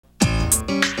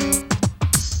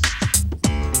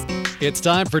It's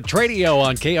time for Tradio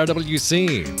on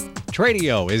KRWC.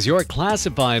 Tradio is your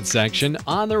classified section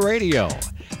on the radio.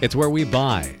 It's where we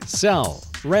buy, sell,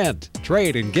 rent,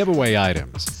 trade, and give away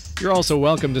items. You're also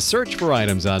welcome to search for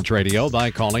items on Tradio by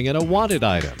calling it a wanted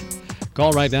item.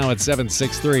 Call right now at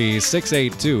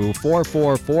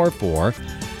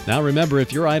 763-682-4444. Now remember,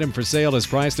 if your item for sale is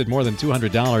priced at more than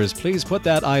 $200, please put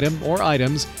that item or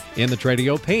items in the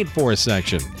Tradio Paid For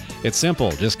section. It's simple.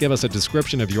 Just give us a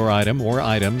description of your item or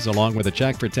items along with a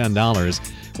check for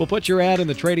 $10. We'll put your ad in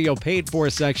the Tradio Paid For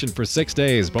section for 6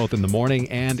 days, both in the morning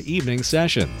and evening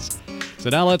sessions. So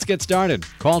now let's get started.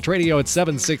 Call Tradio at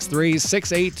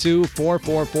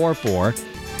 763-682-4444.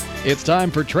 It's time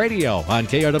for Tradio on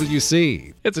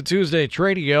KRWC. It's a Tuesday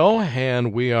Tradio,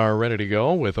 and we are ready to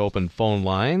go with open phone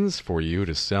lines for you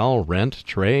to sell, rent,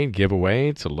 trade, give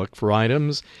away, to look for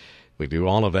items. We do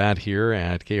all of that here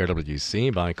at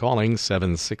KRWC by calling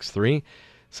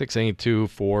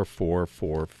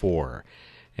 763-682-4444.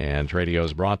 And Tradio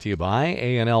is brought to you by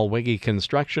A&L Wiggy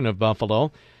Construction of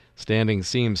Buffalo, standing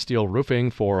seam steel roofing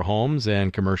for homes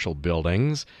and commercial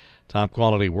buildings. Top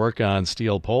quality work on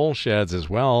steel pole sheds as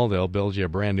well. They'll build you a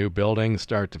brand new building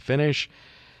start to finish,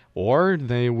 or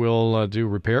they will do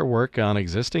repair work on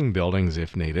existing buildings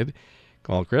if needed.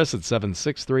 Call Chris at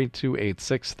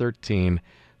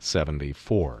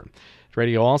 763-286-1374.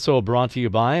 Radio also brought to you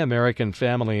by American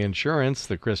Family Insurance,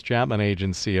 the Chris Chapman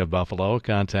Agency of Buffalo.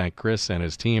 Contact Chris and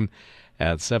his team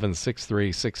at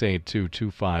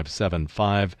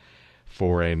 763-682-2575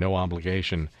 for a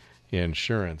no-obligation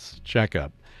insurance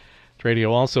checkup.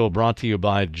 Radio also brought to you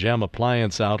by Gem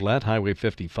Appliance Outlet, Highway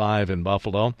 55 in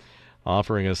Buffalo,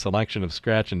 offering a selection of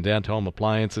scratch and dent home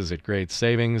appliances at great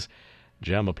savings.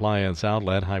 Gem Appliance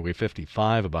Outlet, Highway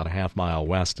 55, about a half mile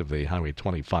west of the Highway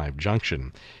 25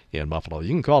 junction in Buffalo. You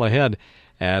can call ahead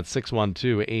at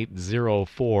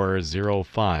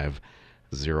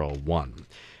 612-804-0501.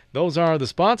 Those are the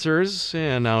sponsors,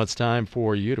 and now it's time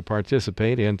for you to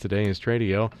participate in today's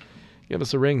Tradio. Give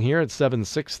us a ring here at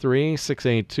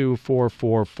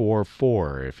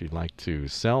 763-682-4444 if you'd like to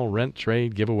sell, rent,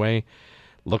 trade, give away,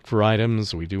 look for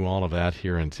items. We do all of that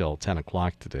here until 10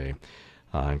 o'clock today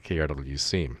on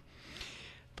KRWC.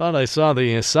 Thought I saw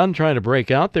the sun trying to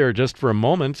break out there just for a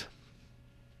moment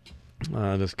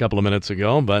just a couple of minutes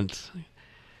ago, but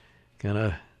kind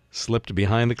of slipped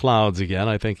behind the clouds again.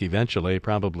 I think eventually,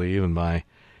 probably even by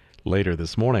later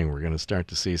this morning, we're going to start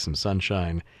to see some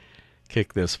sunshine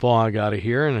kick this fog out of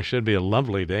here, and it should be a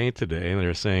lovely day today.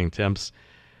 They're saying temps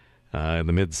in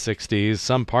the mid-60s.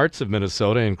 Some parts of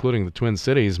Minnesota, including the Twin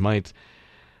Cities, might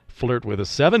flirt with a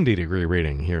 70-degree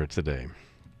reading here today.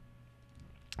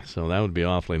 So that would be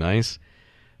awfully nice.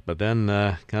 But then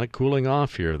kind of cooling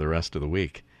off here the rest of the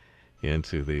week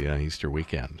into the Easter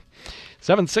weekend.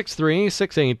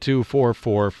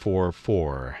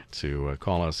 763-682-4444 to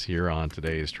call us here on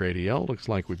today's Tradio. Looks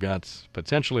like we've got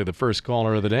potentially the first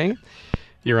caller of the day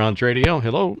here on Tradio.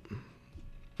 Hello.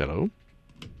 Hello.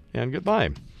 And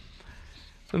goodbye.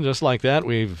 And just like that,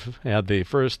 we've had the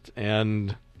first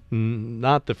and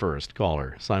not the first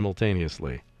caller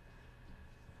simultaneously.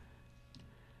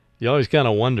 You always kind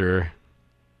of wonder,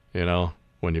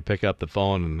 when you pick up the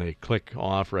phone and they click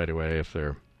off right away if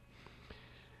they're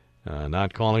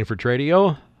not calling for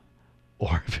Tradio,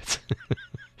 or if it's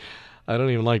I don't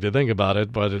even like to think about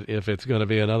it, but if it's going to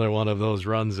be another one of those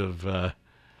runs of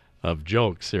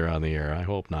jokes here on the air. I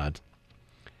hope not.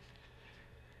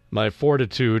 My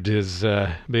fortitude is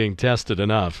being tested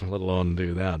enough, let alone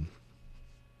do that.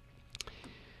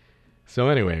 So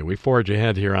anyway, we forge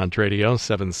ahead here on Tradio,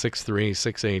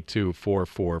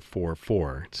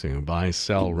 763-682-4444 to buy,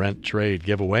 sell, rent, trade,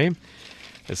 giveaway.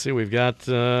 Let's see, we've got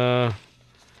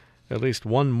at least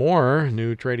one more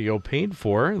new Tradio Paid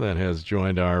For that has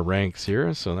joined our ranks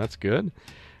here, so that's good.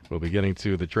 We'll be getting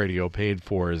to the Tradio Paid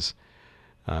Fors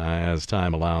as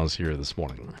time allows here this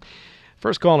morning.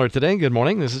 First caller today, good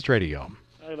morning. This is Tradio.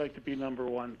 I'd like to be number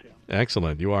one, Tim.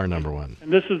 Excellent. You are number one.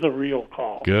 And this is a real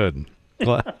call. Good.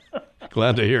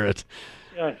 Glad to hear it.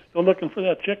 Yeah, still looking for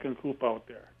that chicken coop out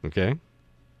there. Okay. And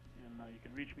you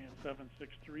can reach me at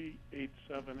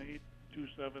 763-878-2767.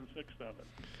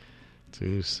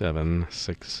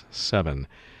 2767.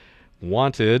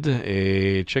 Wanted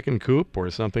a chicken coop or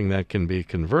something that can be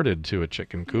converted to a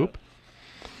chicken coop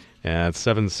at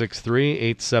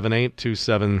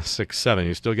 763-878-2767.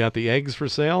 You still got the eggs for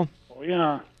sale? Oh,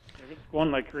 yeah. It's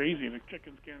going like crazy. The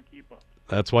chickens can't keep up.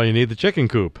 That's why you need the chicken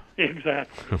coop.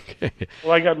 Exactly. Okay.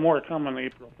 Well, I got more coming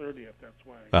April 30th. That's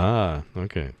why. Ah,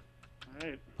 okay. All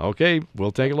right. Okay,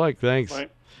 we'll take a look. Thanks. Bye.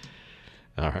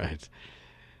 All right.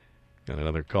 Got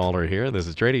another caller here. This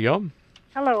is Tradio.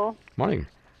 Hello. Morning.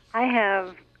 I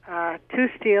have 2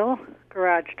 steel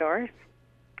garage doors.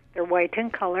 They're white in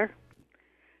color.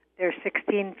 They're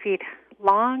 16 feet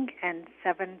long and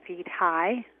 7 feet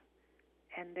high,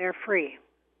 and they're free.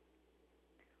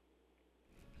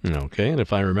 Okay, and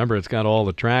if I remember, it's got all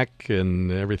the track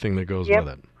and everything that goes Yep,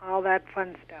 with it. all that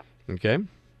fun stuff. Okay.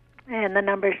 And the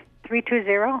number's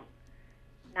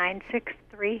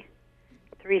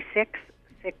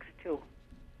 320-963-3662.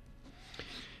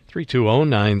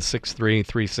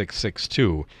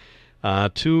 320-963-3662.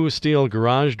 2 steel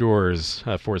garage doors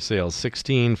for sale,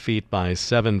 16 feet by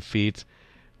 7 feet,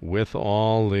 with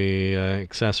all the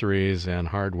accessories and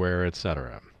hardware,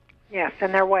 etc. Yes,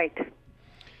 and they're white.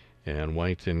 And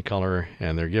white in color,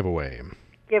 and their giveaway.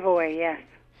 Giveaway, yes.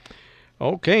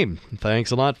 Okay,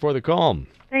 thanks a lot for the call.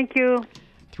 Thank you.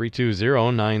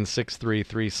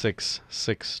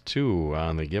 320-963-3662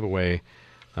 on the giveaway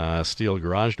steel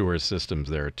garage door systems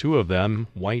there. 2 of them,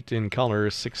 white in color,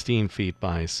 16 feet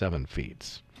by 7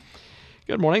 feet.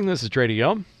 Good morning, this is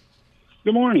Tradio.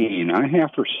 Good morning. I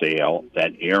have for sale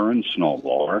that Aaron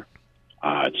snowblower.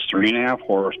 It's 3.5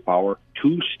 horsepower,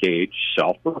 2-stage,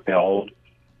 self-propelled.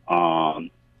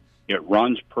 It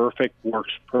runs perfect,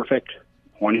 works perfect,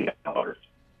 $20.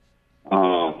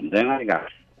 Then I got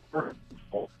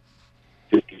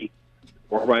 50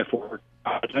 4x4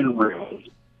 and rails,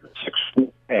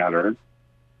 6-foot pattern,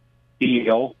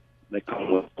 steel. They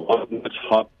come with lugs,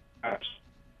 hubcaps.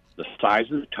 The size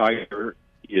of the tire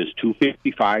is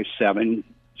 255 70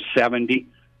 17,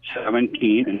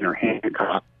 and they're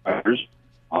Hancock tires.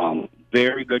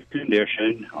 Very good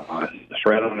condition. The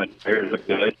thread on the tires are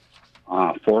good.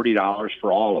 $40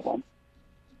 for all of them.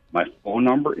 My phone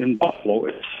number in Buffalo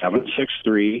is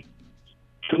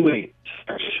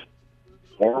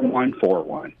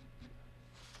 763-286-4141.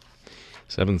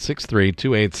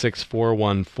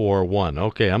 763-286-4141.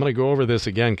 Okay, I'm going to go over this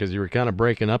again because you were kind of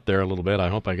breaking up there a little bit. I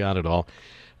hope I got it all.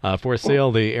 For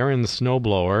sale, the Aaron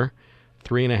snowblower,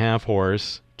 3.5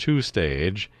 horse,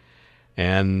 2-stage.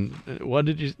 And what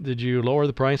did you lower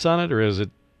the price on it, or is it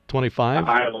 25?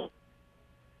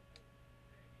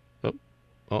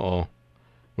 Uh-oh.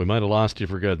 We might have lost you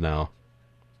for good now.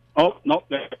 Oh, no.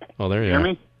 Oh, there you hear are.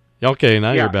 Me? Okay,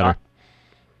 now you're better.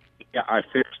 I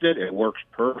fixed it. It works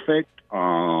perfect.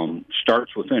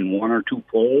 Starts within 1 or 2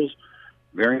 pulls.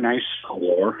 Very nice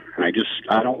snowblower. I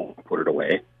don't want to put it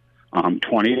away.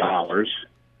 $20.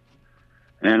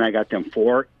 And I got them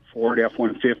Ford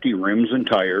F-150 rims and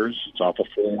tires. It's off a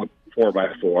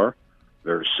 4x4.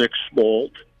 They're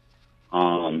 6-bolt.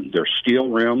 They're steel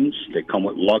rims. They come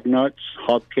with lug nuts,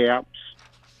 hubcaps.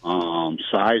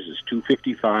 Size is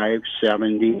 255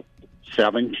 70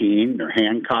 17. They're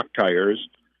Hancock tires,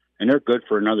 and they're good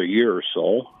for another year or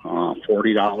so.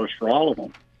 $40 for all of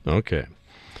them. Okay.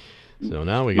 So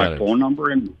now we got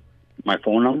my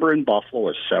phone number in Buffalo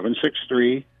is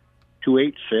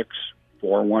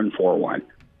 763-286-4141.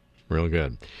 Real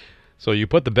good. So you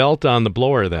put the belt on the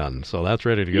blower then, so that's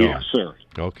ready to go. Yes, sir.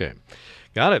 Okay.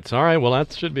 Got it. All right. Well,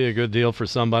 that should be a good deal for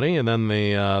somebody. And then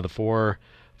the 4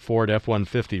 Ford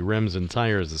F-150 rims and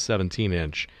tires, the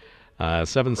 17-inch.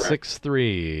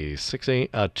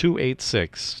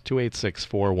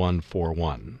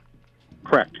 763-286-4141.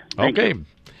 Correct. Thank Okay. you.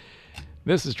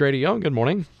 This is Trady Young. Good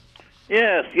morning.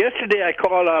 Yes. Yesterday I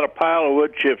called out a pile of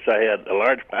wood chips I had, a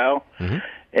large pile. Mm-hmm.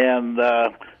 And I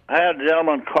had a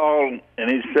gentleman call, and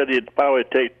he said he'd probably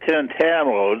take 10 tan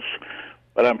loads,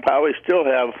 but I probably still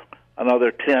have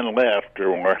another 10 left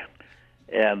or more.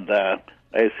 And I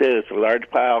said it's a large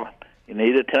pile. You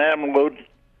need a tan load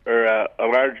or a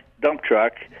large dump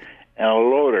truck and a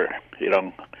loader.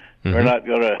 Mm-hmm. We're not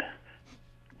going to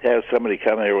have somebody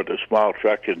come here with a small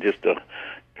truck and just a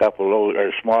couple loads, or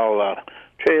a small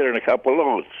trailer and a couple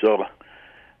loads. So,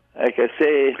 like I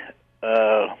say,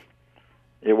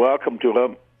 you're welcome to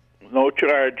them. No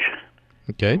charge.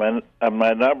 Okay. My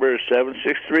number is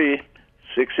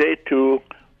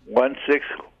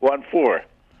 763-682-1614.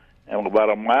 I'm about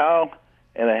 1.5 miles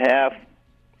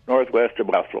northwest of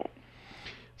Buffalo.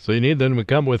 So you need them to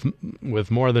come with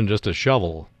more than just a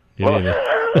shovel. You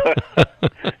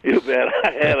bet.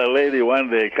 I had a lady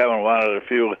one day come and wanted a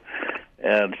few,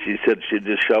 and she said she'd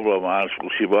just shovel them on.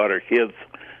 She brought her kids.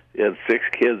 She had 6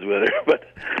 kids with her, but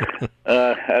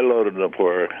I loaded them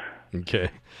for her.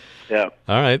 Okay. Yeah.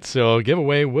 All right. So give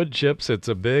away wood chips. It's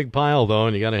a big pile, though,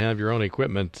 and you got to have your own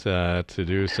equipment to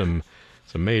do some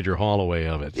major haul away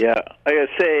of it. Yeah. Like I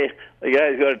say, the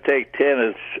guy's going to take 10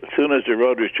 as soon as the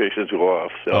road restrictions go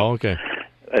off. So okay.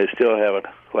 I still have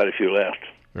quite a few left.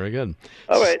 Very good.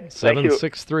 All right.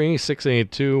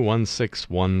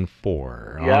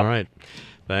 763-682-1614. Yep. All right.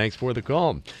 Thanks for the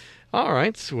call. All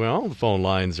right. Well, the phone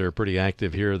lines are pretty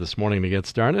active here this morning to get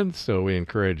started, so we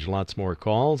encourage lots more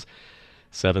calls.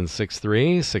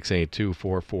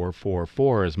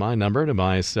 763-682-4444 is my number to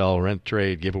buy, sell, rent,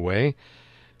 trade, giveaway.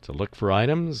 To look for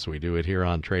items, we do it here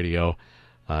on Tradio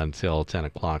until 10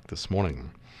 o'clock this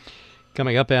morning.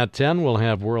 Coming up at 10, we'll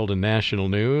have world and national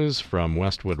news from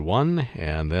Westwood One,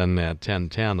 and then at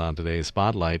 10:10 on today's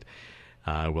Spotlight,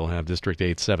 we'll have District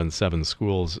 877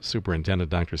 Schools Superintendent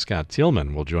Dr. Scott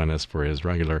Tillman will join us for his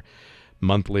regular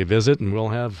monthly visit, and we'll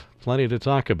have plenty to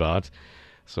talk about.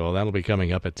 So that'll be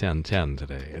coming up at 10:10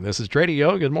 today. And this is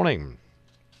Tradio. Good morning.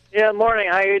 Yeah, morning.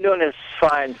 How you doing this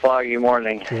fine, foggy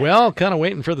morning? Well, kind of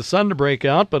waiting for the sun to break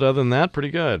out, but other than that,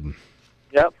 pretty good.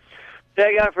 Yep. See,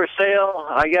 I got for sale,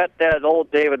 I got that old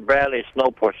David Bradley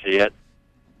snow pusher yet.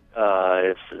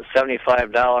 It's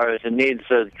 $75. It needs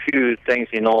a few things,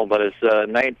 but it's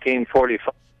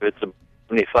 1945. It's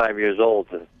 75 years old.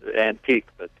 It's antique,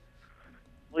 but I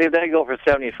believe that go for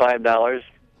 $75.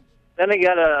 Then I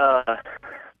got a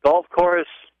golf course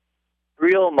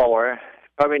reel mower.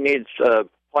 Probably needs a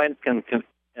point and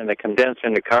the condenser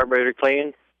and the carburetor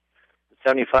clean.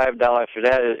 $75 for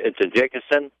that. It's a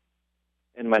Jacobson,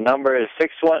 and my number is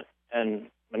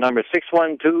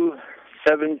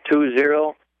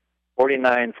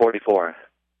 612-720-4944.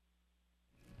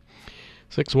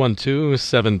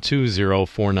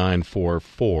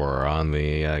 612-720-4944 on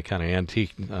the kind of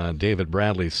antique David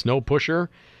Bradley snow pusher,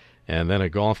 and then a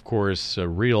golf course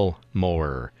reel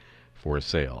mower for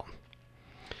sale.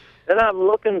 Then I'm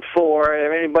looking for,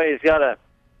 if anybody's got a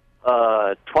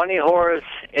 20-horse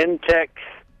Intech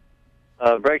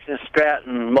Briggs &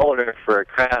 Stratton motor for a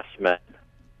Craftsman.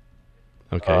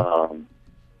 Okay. I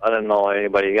don't know if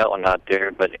anybody got one out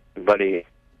there, but anybody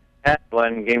had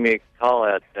one, give me a call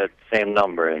at that same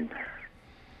number.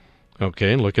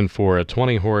 Okay, looking for a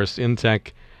 20-horse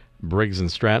Intech Briggs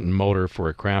 & Stratton motor for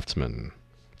a Craftsman.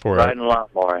 Riding a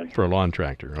lawnmower. For a lawn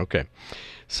tractor. Okay.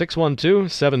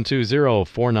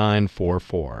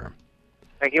 612-720-4944.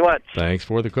 Thank you much. Thanks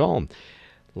for the call.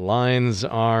 Lines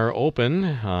are open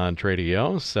on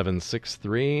Tradio,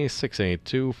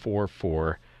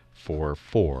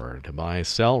 763-682-4444. To buy,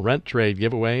 sell, rent, trade,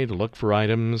 giveaway, to look for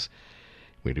items.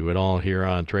 We do it all here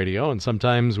on Tradio, and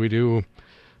sometimes we do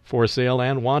for sale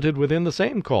and wanted within the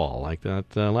same call, like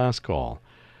that last call.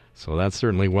 So that's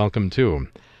certainly welcome, too.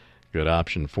 Good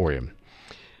option for you.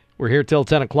 We're here till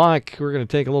 10 o'clock. We're going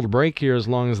to take a little break here as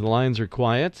long as the lines are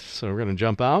quiet. So we're going to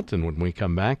jump out, and when we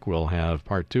come back, we'll have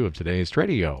part 2 of today's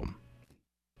Tradio.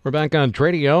 We're back on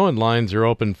Tradio, and lines are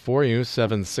open for you,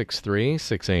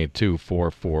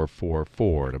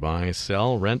 763-682-4444. To buy,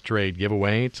 sell, rent, trade,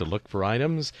 giveaway, to look for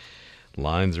items.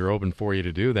 Lines are open for you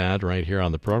to do that right here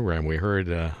on the program. We heard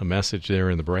a message there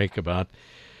in the break about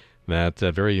that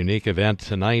very unique event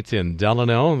tonight in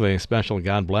Delano, the special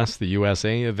God Bless the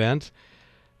USA event.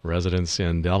 Residents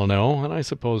in Delano, and I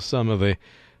suppose some of the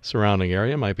surrounding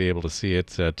area might be able to see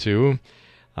it too.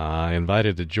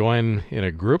 Invited to join in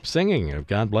a group singing of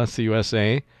God Bless the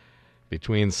USA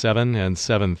between 7 and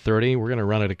 7:30. We're going to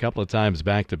run it a couple of times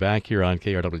back-to-back here on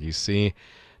KRWC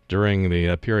during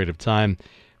the period of time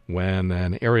when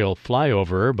an aerial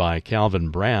flyover by Calvin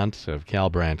Brandt of Cal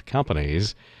Brandt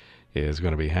Companies is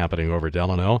going to be happening over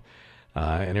Delano.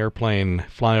 An airplane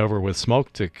flyover with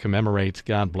smoke to commemorate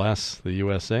God Bless the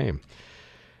USA.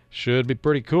 Should be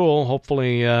pretty cool.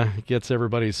 Hopefully gets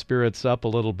everybody's spirits up a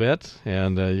little bit,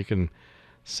 and you can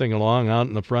sing along out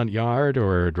in the front yard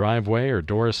or driveway or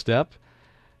doorstep,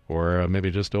 or maybe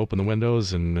just open the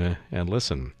windows and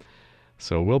listen.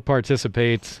 So we'll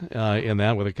participate in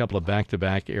that with a couple of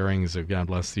back-to-back airings of God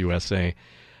Bless the USA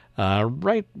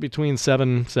right between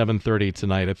 7:30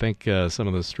 tonight. I think some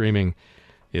of the streaming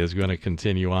is going to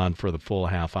continue on for the full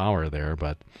half hour there.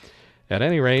 But at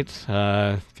any rate,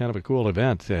 kind of a cool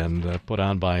event and put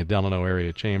on by Delano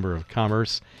Area Chamber of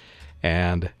Commerce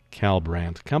and Cal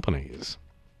Brandt Companies.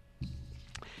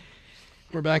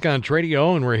 We're back on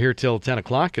Tradio, and we're here till 10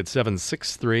 o'clock at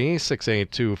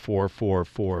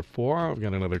 763-682-4444. We've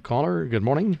got another caller. Good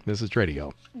morning. This is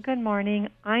Tradio. Good morning.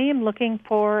 I am looking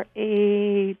for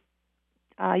a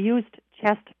used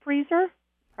chest freezer,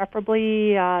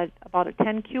 preferably about a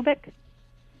 10 cubic,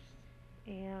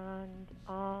 and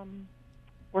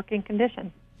working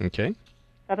condition. Okay.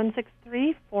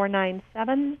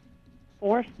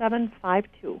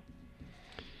 763-497-4752.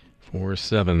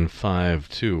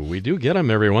 4752. We do get them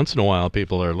every once in a while.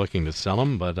 People are looking to sell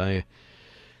them, but I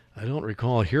don't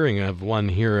recall hearing of one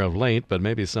here of late, but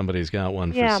maybe somebody's got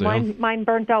one for sale. Yeah, mine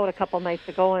burnt out a couple nights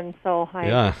ago, and so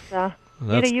I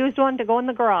need a used one to go in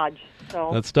the garage.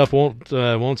 So that stuff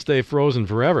won't stay frozen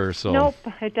forever. So nope,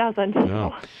 it doesn't.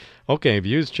 No. Okay,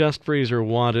 used chest freezer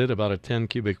wanted, about a 10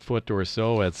 cubic foot or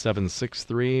so at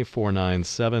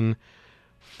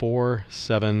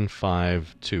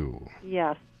 763-497-4752.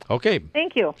 Yes. Okay,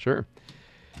 Thank you. sure.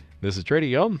 This is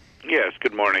Tradio. Yes,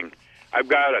 good morning. I've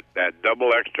got that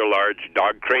double extra large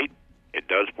dog crate. It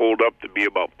does fold up to be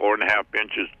about 4.5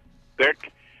 inches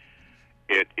thick.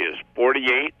 It is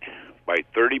 48 by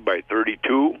 30 by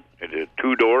 32. It is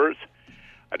 2 doors.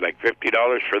 I'd like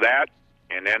 $50 for that.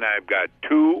 And then I've got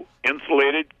 2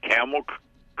 insulated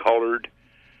camel-colored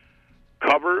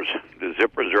covers. The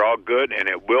zippers are all good, and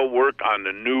it will work on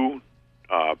the new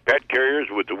pet carriers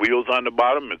with the wheels on the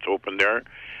bottom. It's open there.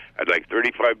 I'd like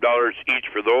 $35 each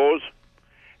for those.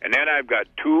 And then I've got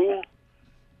 2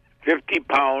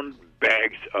 50-pound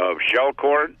bags of shell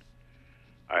corn.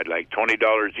 I'd like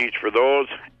 $20 each for those.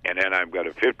 And then I've got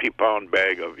a 50-pound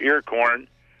bag of ear corn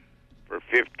for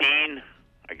 $15.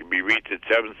 I can be reached at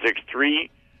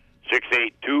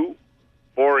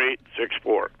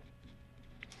 763-682-4864.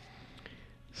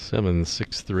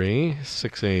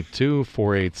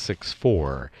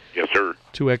 763-682-4864. Yes, sir.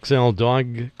 2XL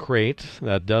dog crate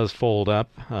that does fold up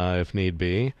if need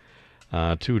be.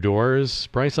 2 doors.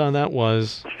 Price on that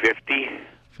was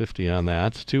 $50 on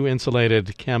that. 2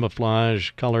 insulated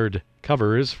camouflage colored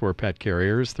covers for pet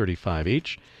carriers, $35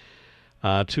 each.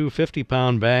 2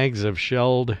 50-pound bags of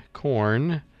shelled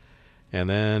corn. And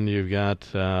then you've got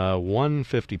 1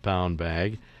 50-pound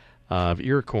bag of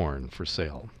ear corn for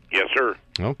sale. Yes, sir.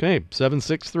 Okay,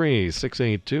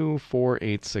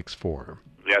 763-682-4864.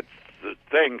 That's the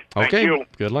thing. Thank Okay, you.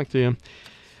 good luck to you.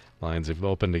 Lines have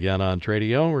opened again on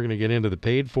Tradio. We're going to get into the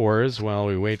paid fors while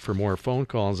we wait for more phone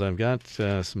calls. I've got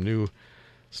some new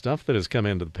stuff that has come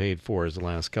into the paid fors the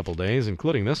last couple days,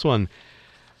 including this one.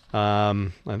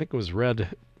 I think it was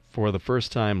read for the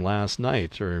first time last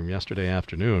night or yesterday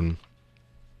afternoon.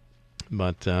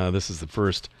 But this is the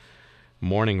first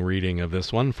morning reading of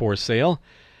this one for sale.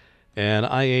 An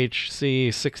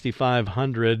IHC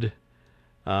 6500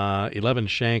 11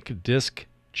 shank disc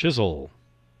chisel.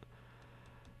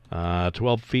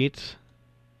 12 feet.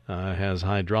 Has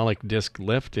hydraulic disc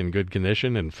lift in good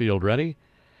condition and field ready.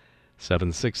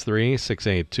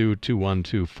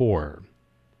 763-682-2124.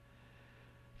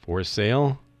 For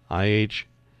sale,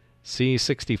 IHC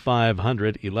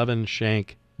 6500 11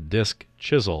 shank disc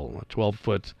chisel, a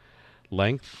 12-foot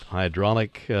length,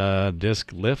 hydraulic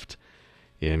disc lift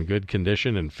in good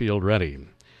condition and field ready.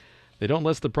 They don't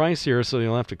list the price here, so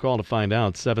you'll have to call to find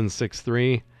out.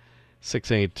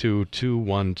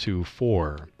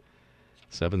 763-682-2124.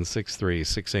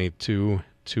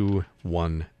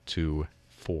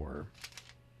 763-682-2124.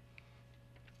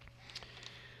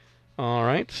 All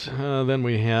right, then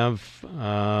we have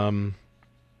some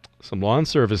lawn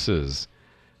services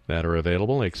that are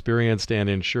available. Experienced and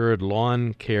insured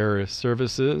lawn care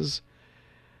services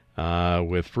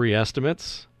with free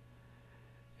estimates.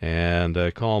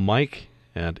 And call Mike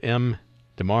at M.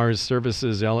 DeMars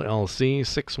Services LLC,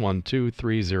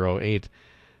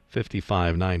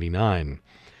 612-308-5599.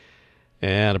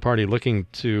 And a party looking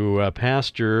to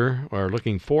pasture or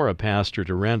looking for a pasture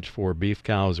to rent for beef,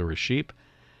 cows, or sheep,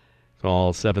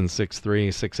 call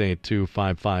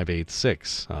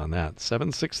 763-682-5586 on that.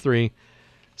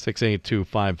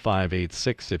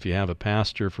 763-682-5586 if you have a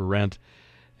pasture for rent.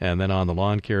 And then on the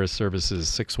lawn care services,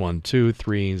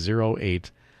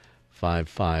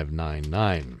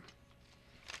 612-308-5599.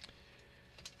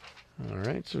 All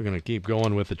right, so we're going to keep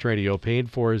going with the Tradio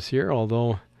paid fors here.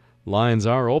 Although lines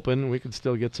are open, we could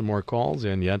still get some more calls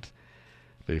in yet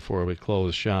before we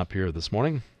close shop here this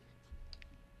morning.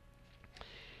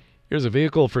 Here's a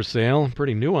vehicle for sale,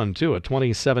 pretty new one too, a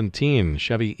 2017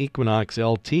 Chevy Equinox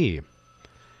LT.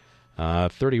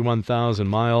 31,000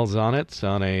 miles on it,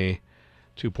 on a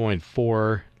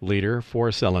 2.4-liter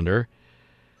 4-cylinder.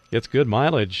 It's good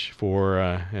mileage for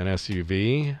an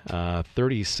SUV,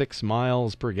 36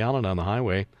 miles per gallon on the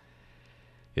highway.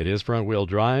 It is front-wheel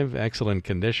drive, excellent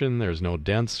condition. There's no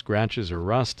dents, scratches, or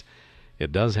rust.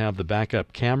 It does have the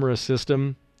backup camera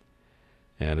system,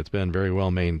 and it's been very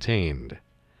well maintained.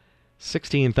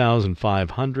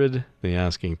 $16,500, the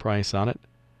asking price on it.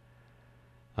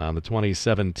 The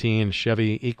 2017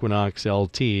 Chevy Equinox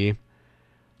LT,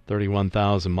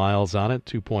 31,000 miles on it,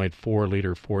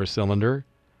 2.4-liter 4-cylinder,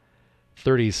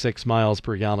 36 miles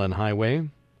per gallon highway,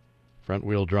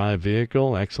 front-wheel drive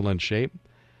vehicle, excellent shape,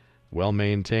 well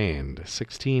maintained.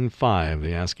 $16,500,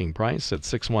 the asking price at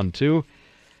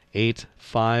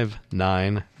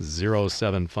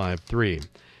 612-859-0753.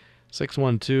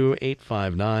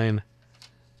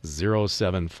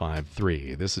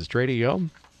 612-859-0753. This is Tradio.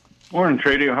 Morning,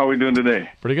 Tradio. How are we doing today?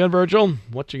 Pretty good, Virgil.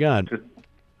 What you got?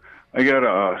 I got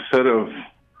a set of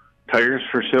tires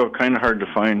for sale, kind of hard to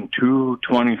find.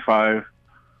 225,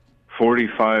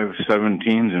 45,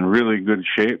 17s in really good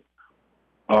shape.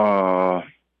 I'll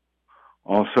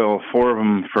sell 4 of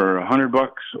them for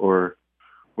 $100, or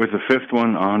with the 5th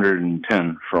one,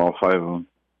 110 for all 5 of them.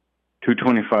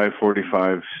 225,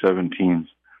 45, 17s.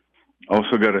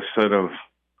 Also got a set of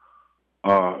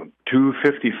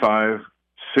 255,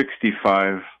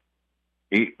 65,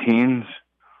 18s,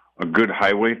 a good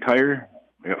highway tire.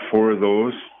 I got 4 of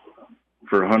those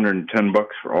for $110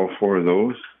 for all 4 of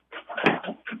those.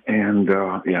 And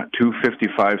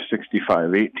 255,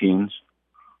 65, 18s,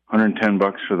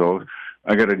 $110 for those.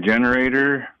 I got a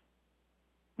generator,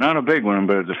 not a big one,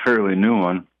 but it's a fairly new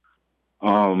one.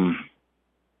 $120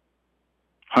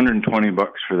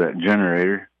 for that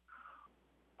generator.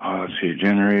 Let's see,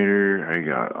 generator. I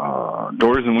got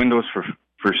doors and windows for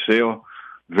sale,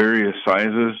 various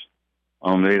sizes.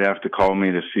 They'd have to call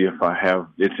me to see if I have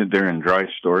it's there in dry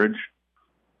storage.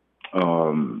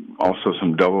 Also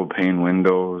some double pane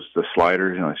windows, the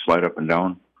sliders, I slide up and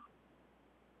down.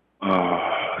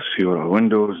 Let's see what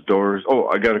windows, doors. Oh,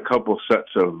 I got a couple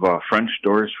sets of French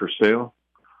doors for sale.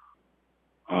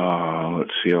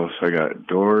 Let's see else. I got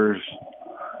doors,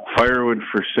 firewood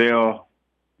for sale,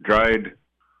 dried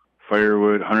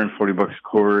firewood, $140 a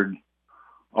cord.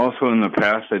 Also in the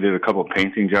past, I did a couple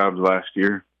painting jobs last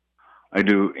year. I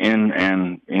do in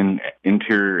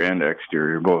interior and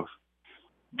exterior, both.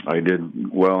 I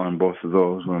did well on both of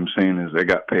those. What I'm saying is I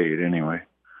got paid anyway.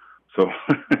 So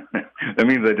that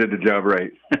means I did the job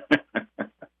right.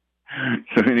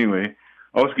 So anyway,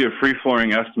 I also give free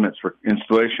flooring estimates for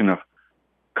installation of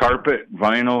carpet,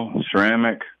 vinyl,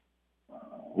 ceramic,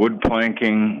 wood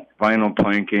planking, vinyl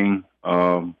planking,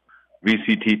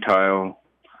 VCT tile.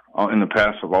 In the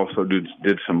past, I've also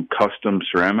did some custom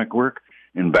ceramic work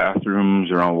in bathrooms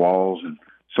or on walls and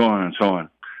so on and so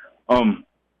on.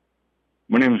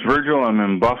 My name is Virgil. I'm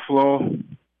in Buffalo.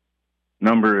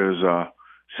 Number is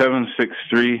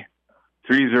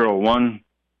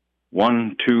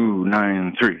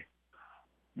 763-301-1293.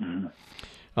 Mm-hmm.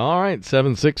 All right,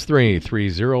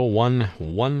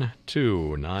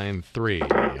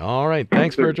 763-301-1293. All right,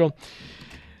 thanks, Virgil.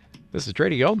 This is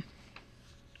Tradio.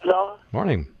 Hello?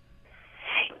 Morning.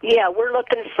 Yeah, we're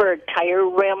looking for a tire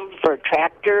rim for a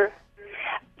tractor.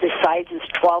 The size is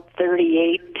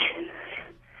 1238.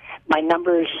 My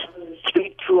number is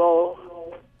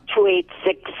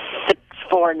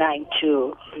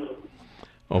 320-286-6492.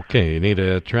 Okay, you need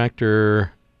a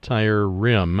tractor tire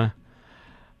rim.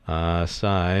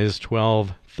 Size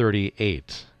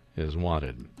 1238 is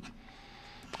wanted.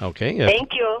 Okay.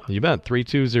 Thank you. You bet.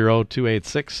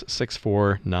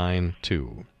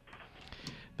 320-286-6492.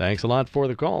 Thanks a lot for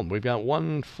the call. We've got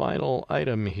one final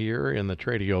item here in the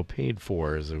Tradio paid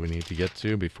fors that we need to get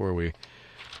to before we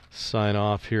sign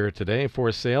off here today.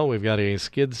 For sale, we've got a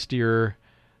skid steer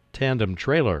tandem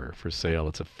trailer for sale.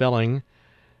 It's a Felling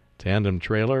tandem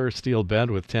trailer, steel bed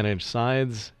with 10-inch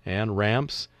sides and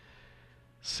ramps.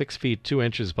 6 feet 2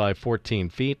 inches by 14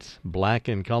 feet, black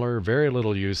in color, very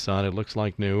little use on it, looks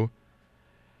like new.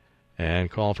 And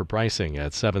call for pricing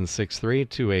at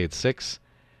 763-286-8631.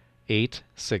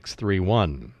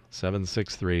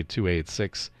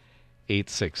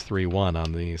 763-286-8631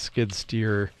 on the skid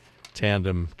steer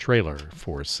tandem trailer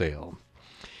for sale.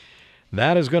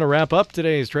 That is going to wrap up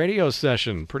today's Tradio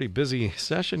session. Pretty busy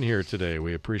session here today.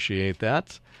 We appreciate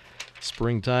that.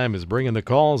 Springtime is bringing the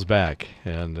calls back,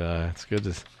 and it's good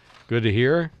to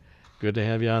hear. Good to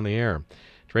have you on the air.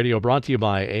 Tradio brought to you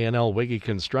by A&L Wiggy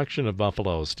Construction of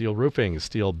Buffalo. Steel roofing,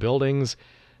 steel buildings,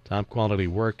 top quality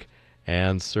work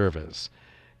and service.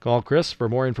 Call Chris for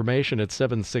more information at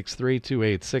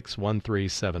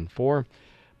 763-286-1374.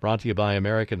 Brought to you by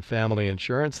American Family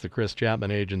Insurance, the Chris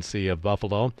Chapman Agency of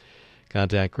Buffalo.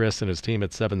 Contact Chris and his team at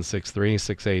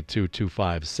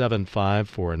 763-682-2575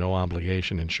 for a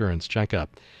no-obligation insurance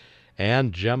checkup.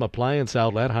 And Gem Appliance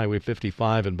Outlet, Highway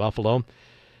 55 in Buffalo.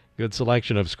 Good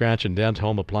selection of scratch and dent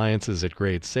home appliances at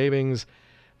great savings.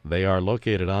 They are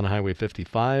located on Highway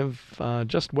 55,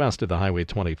 just west of the Highway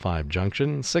 25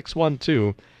 junction.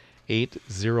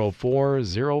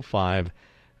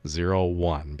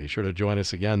 612-804-0501. Be sure to join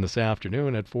us again this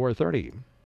afternoon at 4:30.